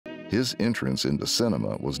His entrance into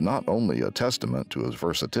cinema was not only a testament to his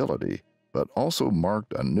versatility, but also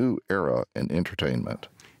marked a new era in entertainment.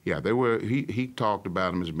 Yeah, he talked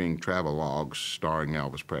about them as being travelogues starring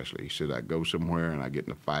Elvis Presley. He said, I go somewhere and I get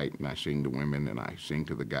in a fight and I sing to women and I sing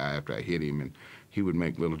to the guy after I hit him, and he would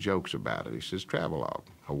make little jokes about it. He says, travelogue,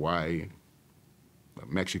 Hawaii,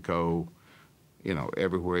 Mexico, you know,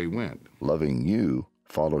 everywhere he went. Loving You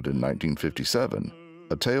followed in 1957,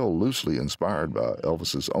 a tale loosely inspired by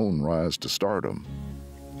Elvis's own rise to stardom.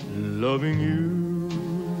 Loving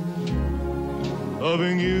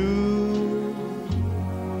you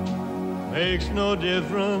makes no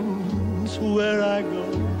difference where I go.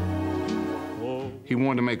 Oh. He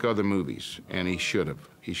wanted to make other movies, and he should have.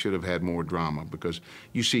 He should have had more drama, because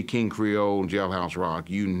you see King Creole and Jailhouse Rock,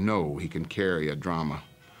 you know he can carry a drama.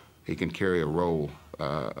 He can carry a role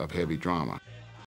of heavy drama.